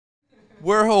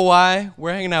We're Hawaii.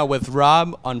 We're hanging out with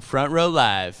Rob on Front Row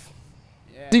Live.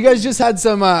 Yeah. So you guys just had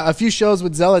some a few shows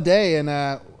with Zella Day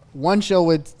and one show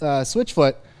with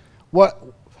Switchfoot.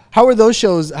 How were those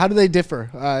shows? How do they differ?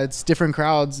 It's different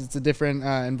crowds. It's a different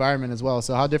environment as well.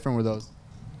 So how different were those?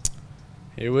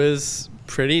 It was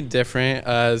pretty different.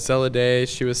 Zella Day,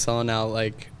 she was selling out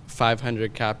like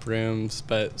 500 cap rooms,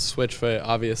 but Switchfoot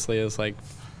obviously is like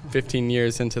 15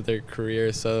 years into their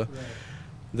career, so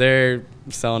they're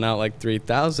selling out like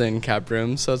 3,000 cap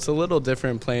rooms. So it's a little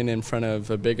different playing in front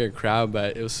of a bigger crowd,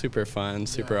 but it was super fun,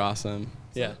 super awesome.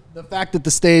 So the fact that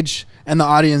the stage and the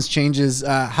audience changes,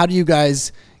 how do you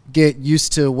guys get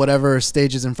used to whatever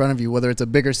stage is in front of you, whether it's a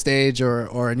bigger stage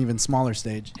or an even smaller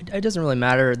stage? It doesn't really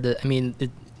matter.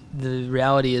 The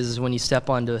reality is when you step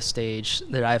onto a stage,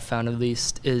 that I've found at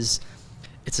least, is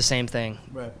it's the same thing.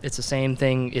 Right. It's the same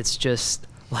thing. It's just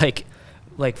like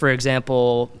for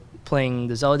example, playing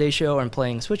the Zella Day show and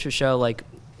playing Switcher show, like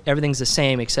everything's the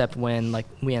same except when like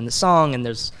we end the song and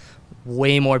there's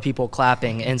way more people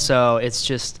clapping, and so it's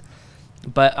just.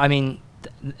 But I mean,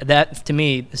 that to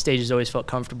me, the stage has always felt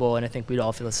comfortable, and I think we'd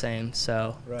all feel the same.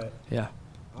 So yeah.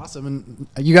 Awesome. And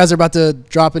you guys are about to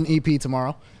drop an EP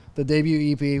tomorrow, the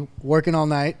debut EP, Working All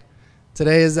Night.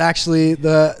 Today is actually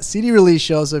the CD release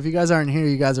show, so if you guys aren't here,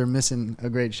 you guys are missing a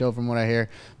great show from what I hear.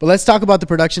 But let's talk about the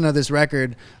production of this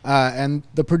record and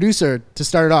the producer, to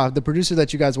start it off, the producer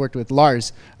that you guys worked with,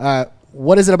 Lars.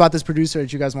 What is it about this producer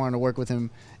that you guys wanted to work with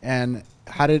him, and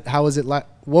what was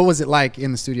it like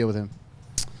in the studio with him?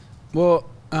 Well,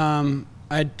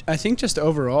 I think just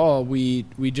overall we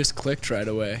just clicked right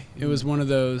away. It was one of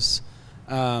those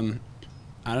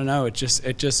I don't know.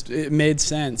 It made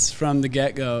sense from the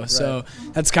get-go. Right. So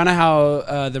that's kind of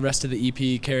how the rest of the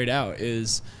EP carried out.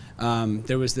 Is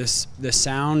there was this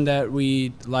sound that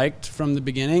we liked from the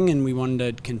beginning, and we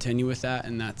wanted to continue with that,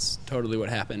 and that's totally what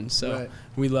happened. So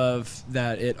we love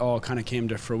that it all kind of came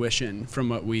to fruition from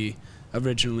what we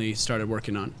originally started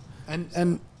working on.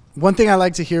 And one thing I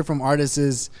like to hear from artists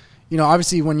is, you know,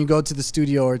 obviously when you go to the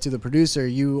studio or to the producer,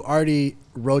 you already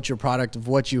wrote your product of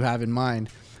what you have in mind.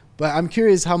 But I'm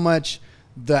curious how much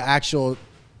the actual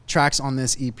tracks on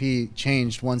this EP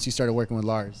changed once you started working with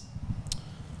Lars.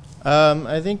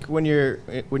 I think when you're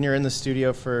in the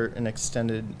studio for an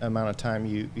extended amount of time,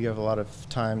 you have a lot of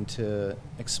time to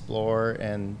explore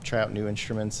and try out new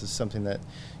instruments. Is something that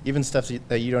even stuff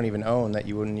that you don't even own, that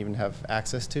you wouldn't even have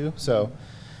access to. So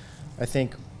I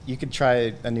think you could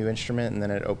try a new instrument and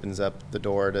then it opens up the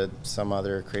door to some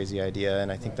other crazy idea.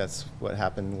 And I think that's what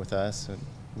happened with us.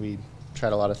 We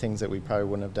tried a lot of things that we probably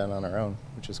wouldn't have done on our own,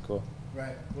 which is cool.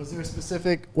 Right. Was there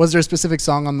a specific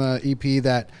song on the EP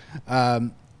that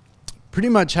pretty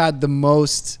much had the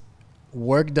most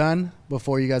work done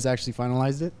before you guys actually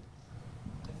finalized it?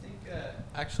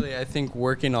 I think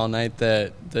Working All Night,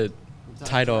 the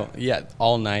title,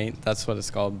 All Night, that's what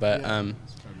it's called. But it's probably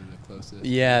the closest.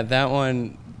 Yeah, that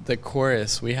one, the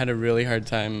chorus, we had a really hard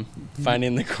time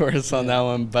finding the chorus on that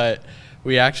one, but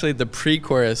the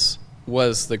pre-chorus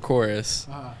was the chorus,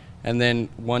 and then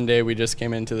one day we just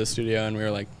came into the studio and we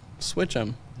were like, switch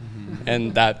them,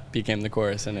 and that became the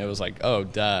chorus, and it was like, oh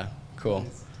duh, cool.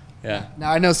 Yeah.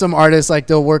 Now I know some artists, like,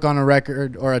 they'll work on a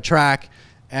record or a track,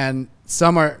 and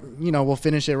some are, you know, will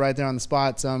finish it right there on the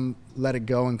spot, some let it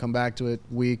go and come back to it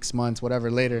weeks, months, whatever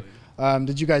later.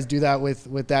 Did you guys do that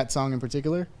with that song in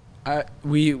particular?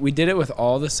 We did it with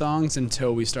all the songs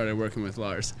until we started working with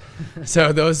Lars.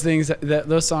 So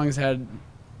those songs had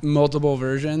multiple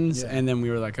versions, and then we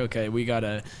were like, okay, we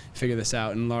gotta figure this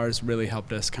out, and Lars really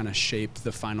helped us kind of shape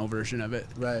the final version of it.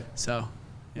 Right. So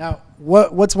now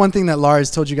what's one thing that Lars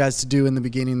told you guys to do in the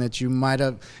beginning that you might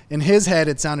have, in his head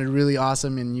it sounded really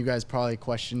awesome and you guys probably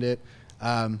questioned it,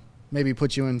 maybe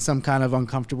put you in some kind of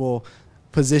uncomfortable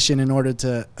position in order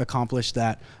to accomplish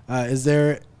that? Is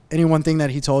there any one thing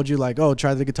that he told you, like, oh,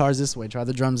 try the guitars this way, try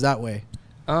the drums that way?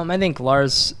 I think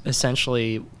Lars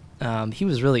essentially, he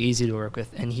was really easy to work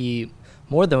with, and he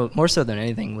more so than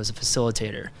anything was a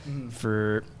facilitator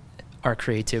for our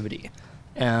creativity.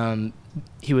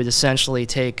 He would essentially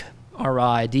take our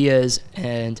raw ideas,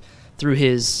 and through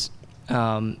his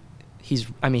he's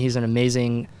an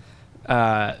amazing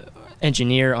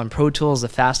engineer on Pro Tools, the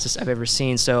fastest I've ever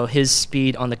seen. So his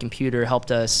speed on the computer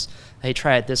helped us, hey,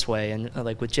 try it this way. And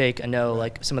like with Jake, I know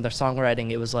like some of the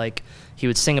songwriting, it was like he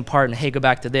would sing a part and, hey, go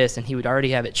back to this, and he would already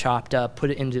have it chopped up,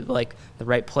 put it into like the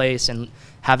right place, and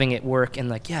having it work, and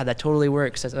like, yeah, that totally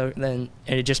works. And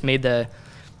it just made the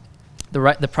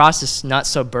process not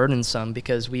so burdensome,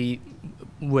 because we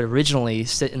would originally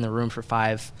sit in the room for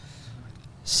 5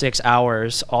 6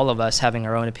 hours, all of us having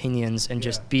our own opinions and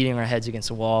just beating our heads against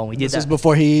the wall. And we did This that is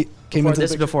before he came into the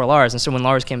this is picture? before Lars. And so when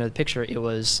Lars came into the picture, it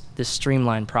was this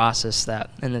streamlined process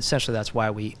and essentially that's why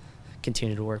we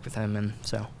continued to work with him. And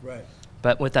so, Right.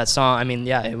 but with that song, I mean,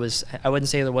 yeah, it was, I wouldn't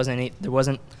say there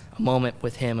wasn't a moment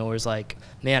with him. It was like,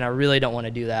 man, I really don't want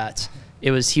to do that. He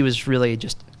was really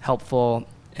just helpful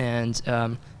and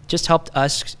just helped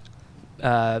us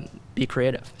be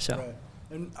creative. So. Right.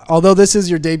 And although this is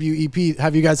your debut EP,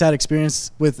 have you guys had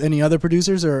experience with any other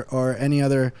producers or any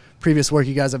other previous work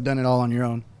you guys have done it all on your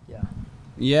own? Yeah.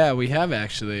 Yeah, we have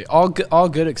actually. All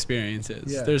good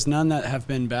experiences. Yeah. There's none that have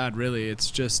been bad, really.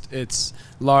 It's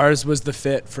Lars was the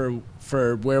fit for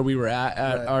where we were at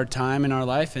Right. our time in our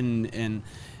life, and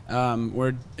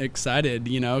we're excited,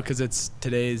 because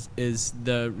today is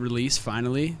the release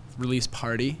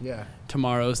party. Yeah.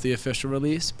 Tomorrow's the official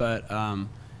release, but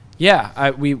yeah,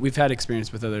 we've had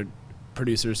experience with other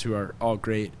producers who are all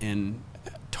great and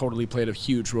totally played a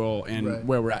huge role in Right.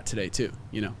 where we're at today too.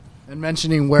 And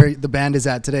mentioning where the band is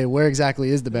at today, where exactly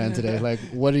is the band today? Like,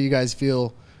 what do you guys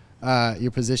feel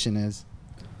your position is?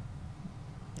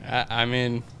 I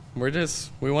mean,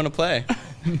 we want to play.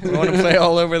 We want to play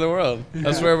all over the world.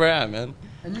 That's where we're at, man.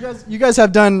 And you guys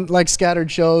have done like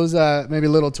scattered shows, maybe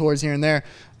little tours here and there.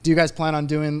 Do you guys plan on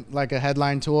doing like a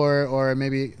headline tour or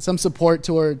maybe some support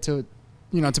tour to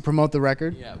promote the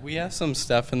record? Yeah, we have some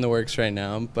stuff in the works right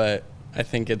now, but I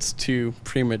think it's too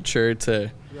premature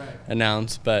to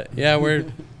announce. But yeah, we're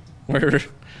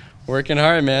working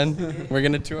hard, man. We're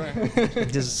gonna tour.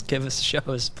 Just give us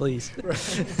shows, please.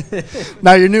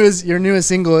 Now your newest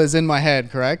single is In My Head,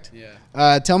 correct?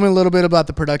 Yeah. Tell me a little bit about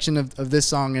the production of this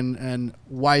song and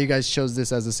why you guys chose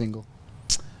this as a single.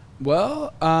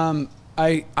 Well,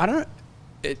 I don't.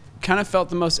 It kind of felt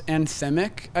the most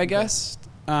anthemic, I guess.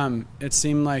 It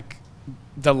seemed like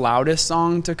the loudest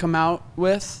song to come out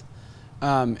with,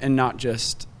 and not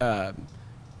just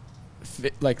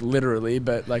like literally,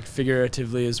 but like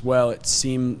figuratively as well. It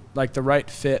seemed like the right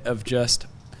fit of just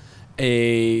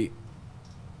a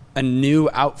new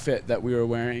outfit that we were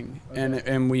wearing,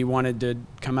 and we wanted to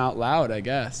come out loud, I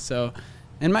guess. So,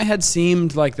 In My Head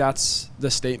seemed like that's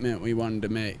the statement we wanted to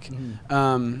make.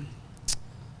 Mm-hmm.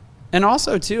 And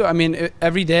also too, I mean,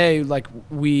 every day, like,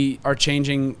 we are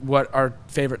changing what our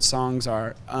favorite songs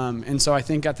are. And so I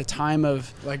think at the time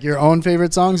of... Like your own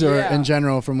favorite songs or Yeah. in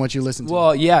general from what you listen to?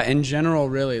 Well, yeah, in general,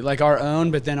 really. Like our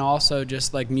own, but then also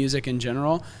just like music in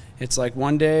general. It's like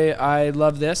one day I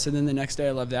love this and then the next day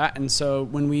I love that. And so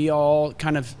when we all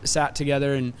kind of sat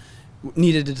together and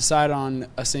needed to decide on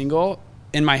a single,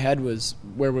 In My Head was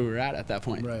where we were at that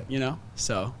point. Right.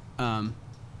 So,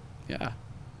 yeah.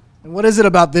 And what is it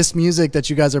about this music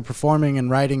that you guys are performing and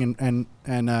writing and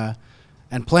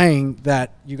playing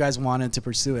that you guys wanted to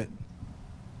pursue it?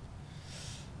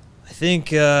 I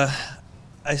think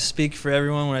I speak for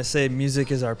everyone when I say music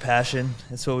is our passion.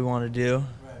 It's what we want to do.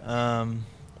 Right.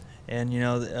 And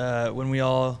when we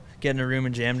all get in a room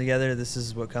and jam together, this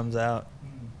is what comes out.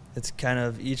 It's kind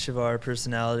of each of our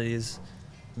personalities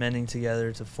mending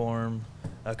together to form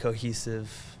a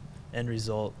cohesive end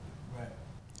result.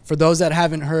 For those that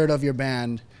haven't heard of your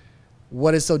band,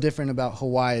 what is so different about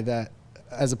Hawai that,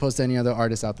 as opposed to any other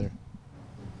artists out there?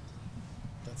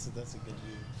 That's a good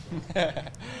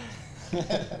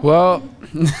view. Well,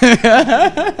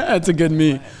 that's a good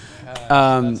me.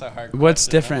 That's a hard What's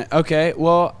question, different? Okay,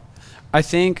 well, I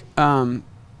think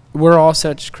we're all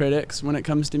such critics when it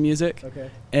comes to music. Okay.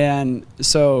 And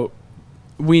so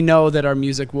we know that our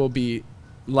music will be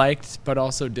liked but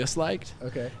also disliked.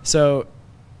 Okay. So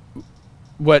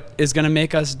what is going to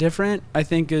make us different, I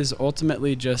think, is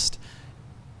ultimately just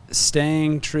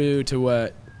staying true to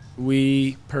what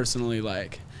we personally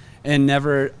like and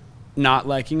never not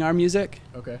liking our music.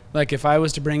 Okay. Like if I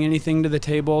was to bring anything to the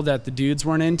table that the dudes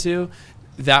weren't into,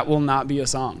 that will not be a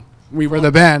song. For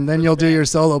the band, then you'll do your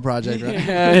solo project, right?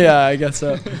 Yeah, I guess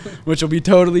so. Which will be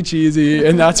totally cheesy,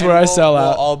 and that's where I sell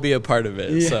out. We'll all be a part of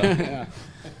it. So. Yeah.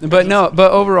 But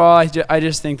overall, I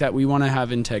just think that we want to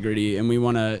have integrity and we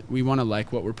want to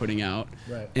like what we're putting out.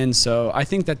 Right. And so I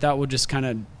think that will just kind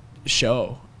of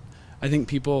show. I think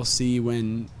people see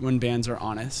when bands are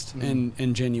honest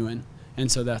and genuine.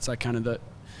 And so that's like kind of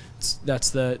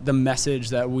the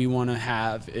message that we want to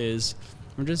have is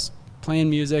we're just playing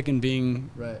music and being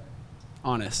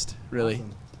honest, really.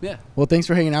 Awesome. Yeah. Well, thanks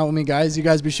for hanging out with me, guys. You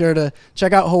guys be sure to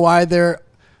check out Hawai. They're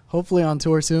hopefully on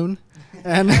tour soon.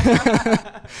 And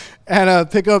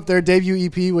and pick up their debut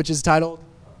EP, which is titled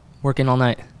Working All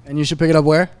Night. And you should pick it up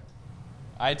where?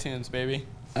 iTunes, baby.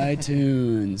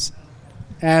 iTunes.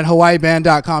 And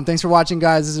HawaiiBand.com. Thanks for watching,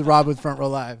 guys. This is Rob with Front Row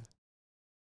Live.